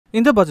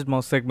In the budget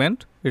mouse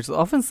segment, it's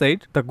often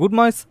said the good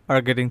mice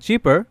are getting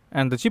cheaper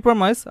and the cheaper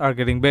mice are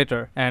getting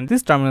better. And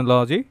this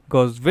terminology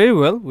goes very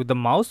well with the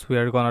mouse we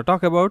are gonna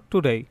talk about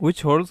today,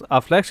 which holds a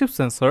flagship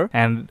sensor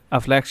and a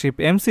flagship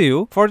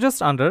MCU for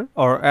just under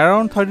or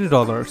around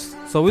 $30.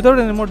 So without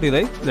any more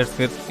delay, let's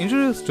get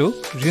introduced to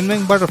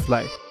Xinmeng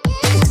Butterfly.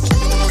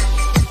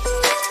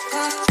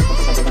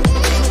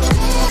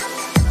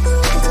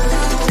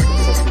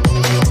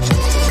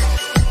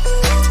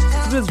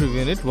 Today's review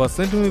unit was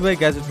sent to me by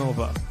Gadget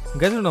Nova.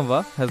 Gadget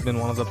Nova has been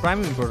one of the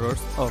prime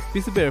importers of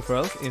PC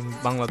peripherals in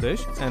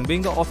Bangladesh and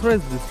being the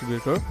authorized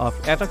distributor of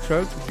Attack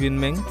Shark,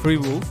 Xinmeng, Free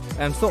Wolf,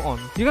 and so on.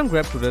 You can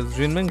grab today's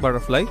Xinmeng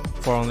Butterfly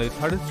for only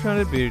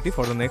 3300 BDT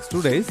for the next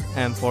 2 days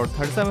and for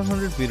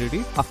 3700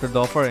 BDT after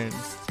the offer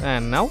ends.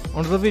 And now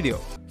onto the video.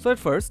 So at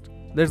first,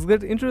 let's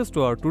get introduced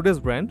to our today's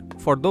brand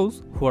for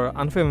those who are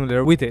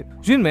unfamiliar with it.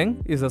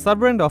 Xinmeng is a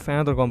sub-brand of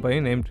another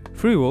company named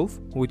Free Wolf,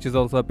 which is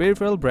also a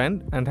peripheral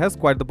brand and has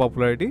quite the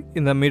popularity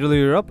in the Middle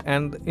Europe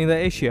and in the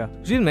Asia.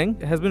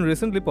 Xinmeng has been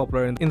recently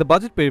popular in the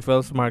budget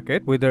peripherals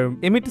market with their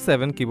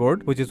MS301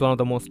 keyboard, which is one of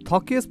the most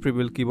thockiest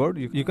pre-built keyboard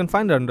you can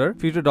find under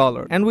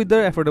 $50. And with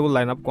their affordable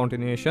lineup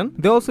continuation,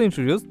 they also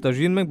introduced the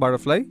Xinmeng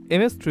Butterfly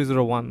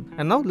MS301.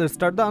 And now let's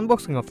start the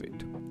unboxing of it.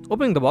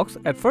 Opening the box,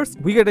 at first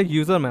we get a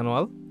user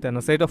manual, then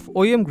a set of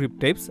OEM grip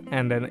tapes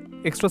and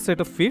an extra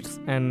set of fits,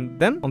 and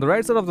then on the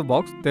right side of the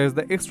box there is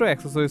the extra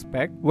accessories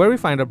pack where we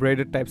find a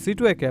braided Type-C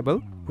to A cable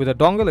with a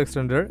dongle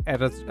extender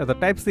attached at the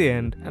Type-C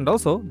end, and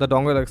also the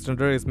dongle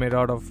extender is made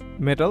out of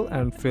metal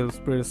and feels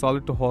pretty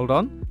solid to hold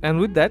on. And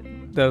with that,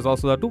 there is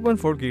also the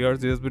 2.4 GHz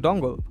USB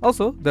dongle.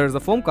 Also, there is a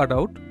foam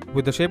cutout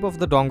with the shape of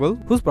the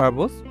dongle whose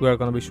purpose we are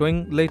going to be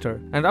showing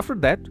later. And after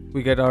that,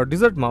 we get our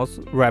dessert mouse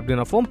wrapped in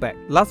a foam pack.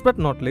 Last but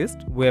not least,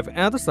 we have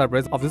another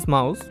surprise of this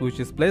mouse,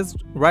 which is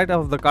placed right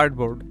off the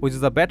cardboard, which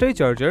is a battery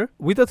charger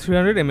with a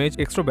 300 mAh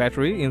extra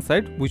battery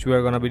inside, which we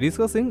are going to be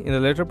discussing in the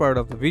later part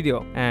of the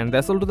video. And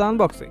that's all to the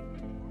unboxing.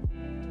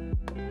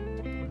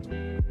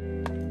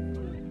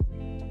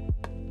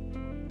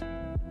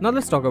 Now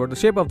let's talk about the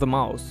shape of the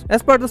mouse.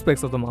 As per the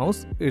specs of the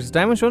mouse, its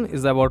dimension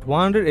is about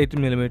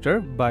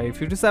 180mm by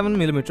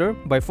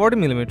 57mm by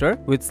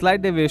 40mm with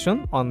slight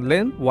deviation on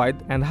length,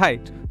 width and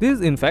height. This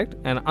is in fact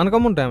an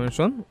uncommon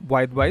dimension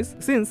width-wise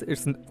since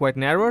it's quite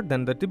narrower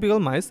than the typical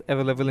mice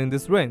available in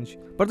this range.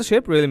 But the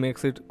shape really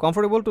makes it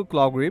comfortable to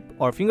claw grip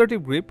or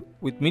fingertip grip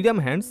with medium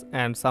hands,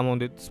 and someone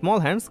with small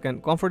hands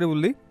can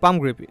comfortably palm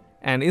grip it.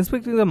 And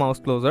inspecting the mouse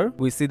closer,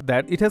 we see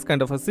that it has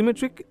kind of a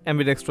symmetric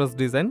ambidextrous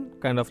design,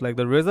 kind of like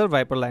the Razer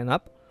Viper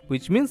lineup,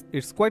 which means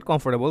it's quite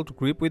comfortable to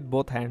grip with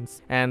both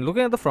hands. And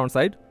looking at the front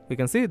side, we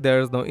can see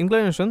there is no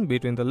inclination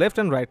between the left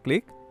and right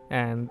click,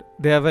 and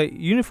they have a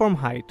uniform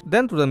height.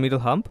 Then to the middle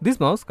hump, this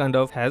mouse kind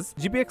of has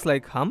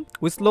GPX-like hump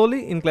with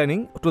slowly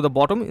inclining to the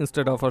bottom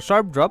instead of a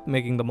sharp drop,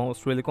 making the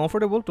mouse really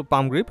comfortable to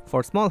palm grip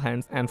for small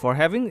hands and for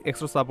having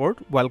extra support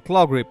while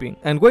claw gripping.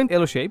 And going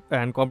L shape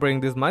and comparing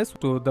this mice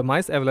to the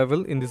mice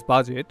available in this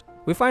budget,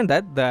 we find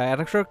that the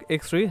Attack Shark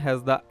X3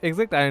 has the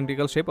exact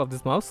identical shape of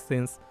this mouse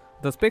since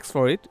the specs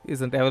for it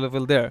isn't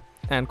available there.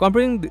 And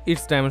comparing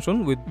its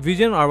dimension with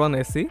Vision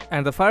R1 SC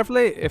and the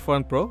Firefly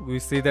F1 Pro, we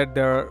see that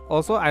they are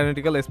also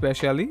identical,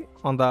 especially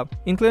on the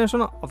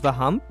inclination of the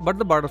hump, but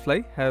the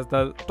Butterfly has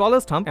the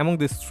tallest hump among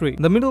these three.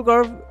 The middle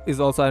curve is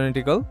also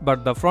identical,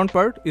 but the front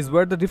part is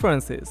where the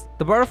difference is.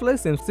 The Butterfly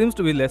seems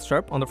to be less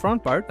sharp on the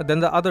front part than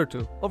the other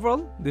two.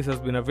 Overall, this has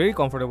been a very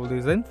comfortable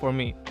design for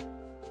me.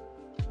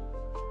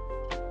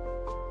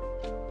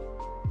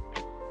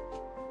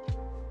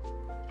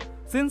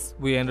 Since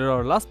we ended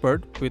our last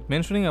part with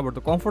mentioning about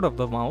the comfort of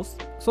the mouse,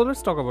 so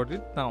let's talk about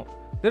it now.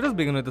 Let us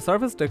begin with the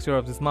surface texture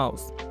of this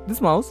mouse. This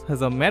mouse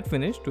has a matte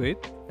finish to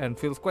it and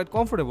feels quite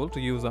comfortable to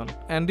use on.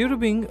 And due to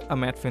being a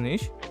matte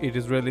finish, it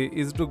is really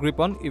easy to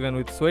grip on even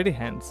with sweaty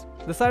hands.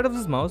 The side of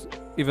this mouse,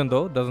 even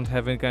though doesn't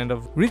have any kind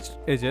of ridged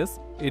edges,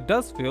 it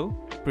does feel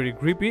pretty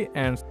grippy,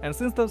 and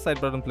since the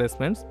side button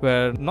placements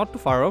were not too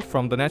far off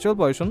from the natural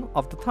position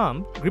of the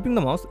thumb, gripping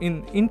the mouse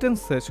in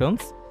intense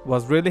sessions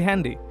was really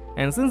handy.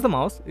 And since the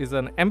mouse is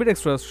an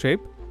ambidextrous shape,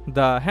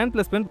 the hand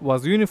placement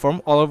was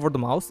uniform all over the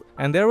mouse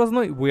and there was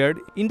no weird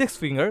index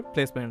finger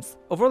placements.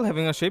 Overall,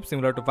 having a shape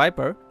similar to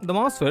Viper, the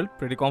mouse felt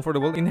pretty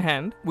comfortable in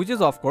hand, which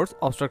is of course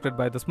obstructed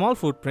by the small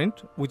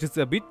footprint, which is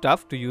a bit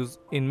tough to use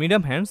in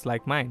medium hands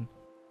like mine.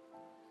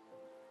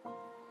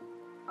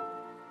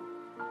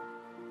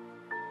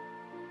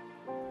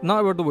 Now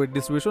about the weight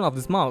distribution of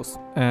this mouse,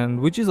 and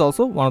which is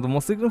also one of the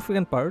most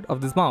significant part of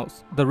this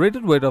mouse. The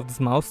rated weight of this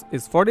mouse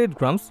is 48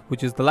 grams,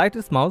 which is the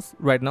lightest mouse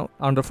right now,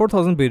 under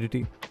 4000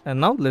 BDT. And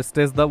now let's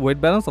test the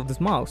weight balance of this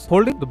mouse.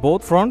 Holding the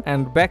both front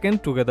and back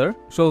end together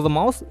shows the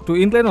mouse to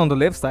incline on the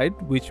left side,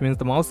 which means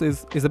the mouse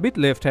is a bit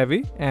left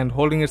heavy, and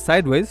holding it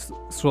sideways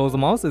shows the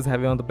mouse is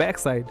heavy on the back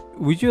side,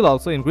 which will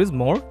also increase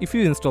more if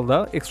you install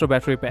the extra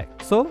battery pack.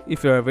 So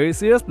if you are a very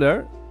serious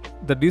player,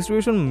 the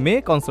distribution may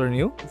concern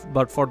you,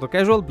 but for the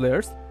casual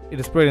players, it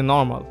is pretty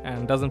normal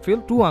and doesn't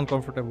feel too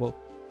uncomfortable.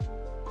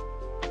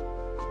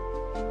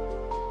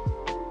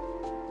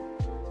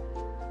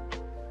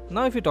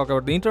 Now if we talk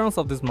about the internals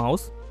of this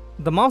mouse,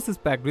 The mouse is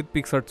packed with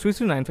Pixar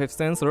 3395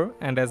 sensor,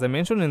 and as I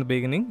mentioned in the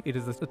beginning, it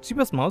is the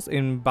cheapest mouse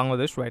in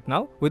Bangladesh right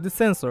now with this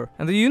sensor.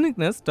 And the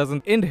uniqueness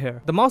doesn't end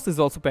here. The mouse is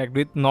also packed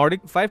with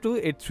Nordic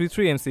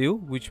 52833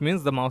 MCU, which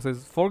means the mouse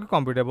is 4K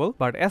compatible,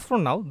 but as for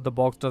now, the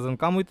box doesn't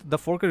come with the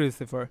 4K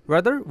receiver,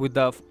 rather with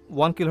the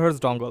 1 kHz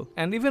dongle.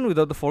 And even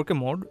without the 4K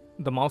mode,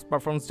 the mouse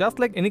performs just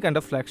like any kind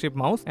of flagship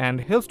mouse and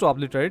helps to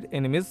obliterate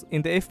enemies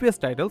in the FPS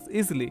titles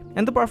easily.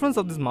 And the performance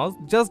of this mouse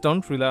just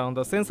don't rely on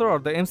the sensor or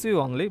the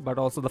MCU only, but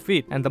also the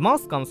feet. And the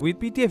mouse comes with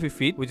PTFE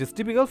feet, which is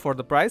typical for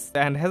the price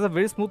and has a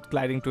very smooth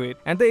gliding to it.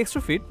 And the extra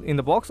feet in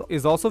the box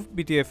is also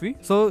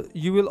PTFE, so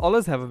you will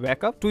always have a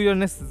backup to your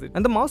necessity.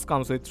 And the mouse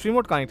comes with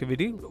remote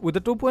connectivity with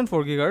the 2.4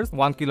 GHz,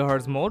 1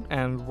 kHz mode,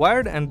 and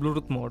wired and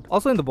Bluetooth mode.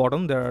 Also in the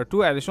bottom, there are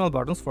 2 additional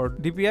buttons for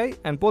DPI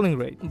and polling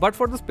rate. But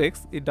for the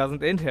specs, it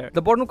doesn't end here.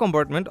 The bottom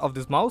compartment of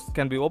this mouse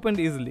can be opened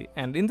easily,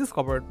 and in this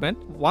compartment,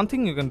 one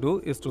thing you can do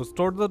is to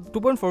store the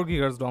 2.4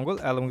 GHz dongle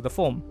along with the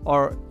foam.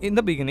 Or in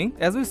the beginning,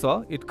 as we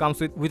saw, it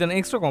comes with an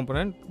extra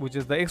component, which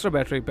is the extra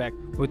battery pack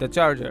with a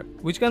charger,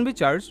 which can be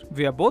charged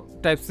via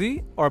both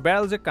Type-C or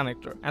barrel jack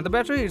connector. And the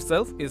battery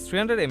itself is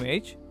 300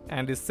 mAh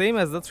and is same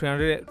as the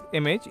 300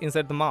 mAh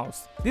inside the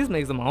mouse. This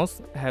makes the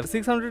mouse have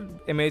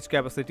 600 mAh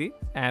capacity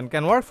and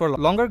can work for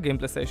longer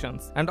gameplay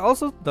sessions. And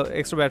also the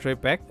extra battery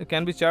pack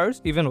can be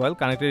charged even while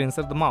connected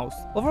inside the mouse.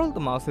 Overall, the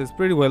mouse is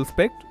pretty well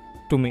spec'd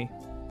to me.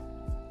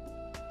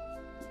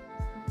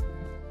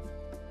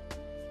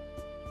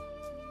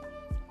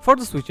 For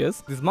the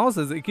switches, this mouse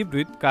is equipped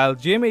with Kyle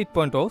GM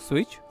 8.0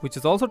 switch, which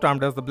is also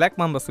termed as the Black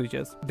Mamba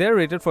switches. They are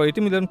rated for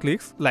 80 million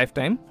clicks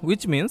lifetime,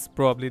 which means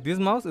probably this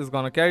mouse is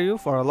gonna carry you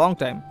for a long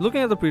time.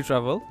 Looking at the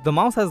pre-travel, the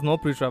mouse has no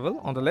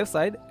pre-travel on the left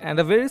side and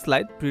a very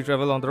slight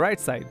pre-travel on the right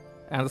side.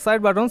 And the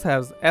side buttons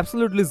has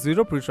absolutely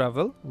zero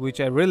pre-travel, which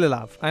I really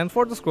love. And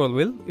for the scroll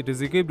wheel, it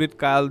is equipped with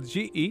Kyle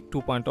GE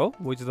 2.0,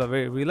 which is a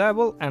very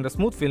reliable and a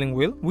smooth feeling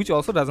wheel, which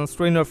also doesn't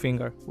strain your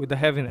finger with the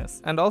heaviness.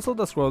 And also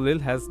the scroll wheel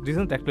has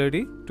decent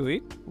tactility to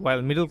it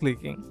while middle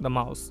clicking the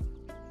mouse.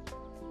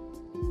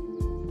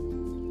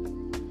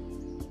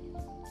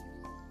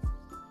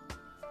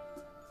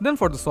 Then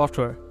for the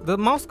software, the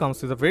mouse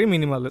comes with a very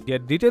minimal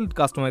yet detailed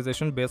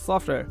customization based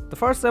software. The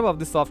first step of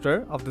this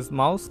software of this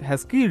mouse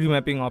has key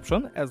remapping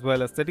option as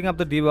well as setting up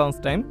the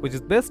debounce time, which is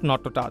best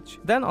not to touch.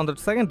 Then on the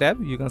second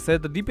tab, you can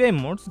set the DPI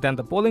modes, then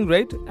the polling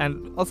rate,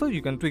 and also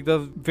you can tweak the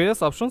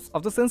various options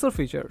of the sensor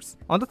features.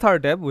 On the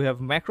third tab, we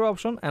have macro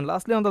option, and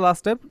lastly on the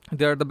last tab,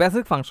 there are the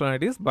basic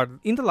functionalities, but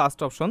in the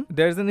last option,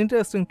 there is an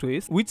interesting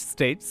twist which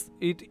states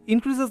it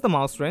increases the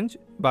mouse range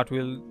but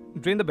will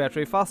drain the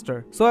battery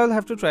faster. So I'll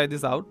have to try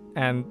this out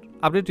and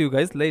update you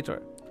guys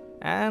later.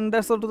 And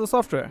that's all to the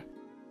software.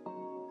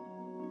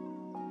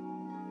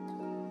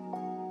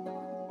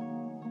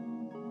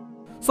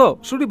 So,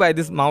 should you buy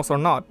this mouse or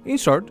not? In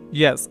short,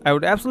 yes, I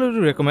would absolutely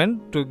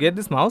recommend to get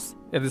this mouse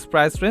at this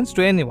price range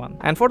to anyone.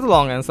 And for the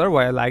long answer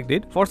why I liked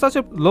it, for such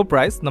a low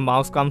price, the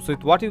mouse comes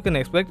with what you can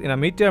expect in a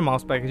mid-tier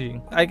mouse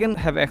packaging. I can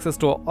have access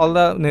to all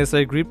the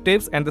necessary grip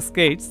tapes and the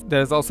skates.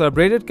 There is also a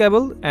braided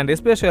cable, and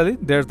especially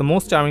there's the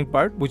most charming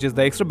part, which is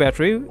the extra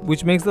battery,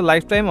 which makes the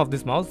lifetime of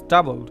this mouse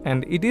doubled.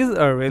 And it is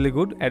a really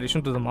good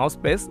addition to the mouse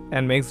space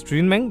and makes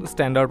Xinmeng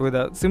stand out with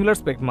a similar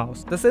spec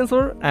mouse. The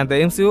sensor and the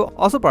MCU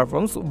also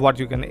performs what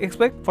you can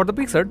expect for the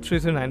Pixar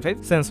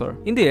 3395 sensor.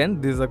 In the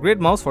end, this is a great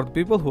mouse for the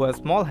people who have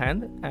small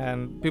hand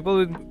and people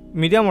with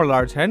medium or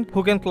large hand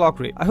who can clock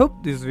read. I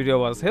hope this video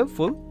was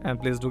helpful, and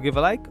please do give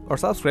a like or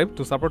subscribe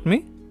to support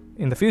me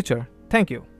in the future. Thank you.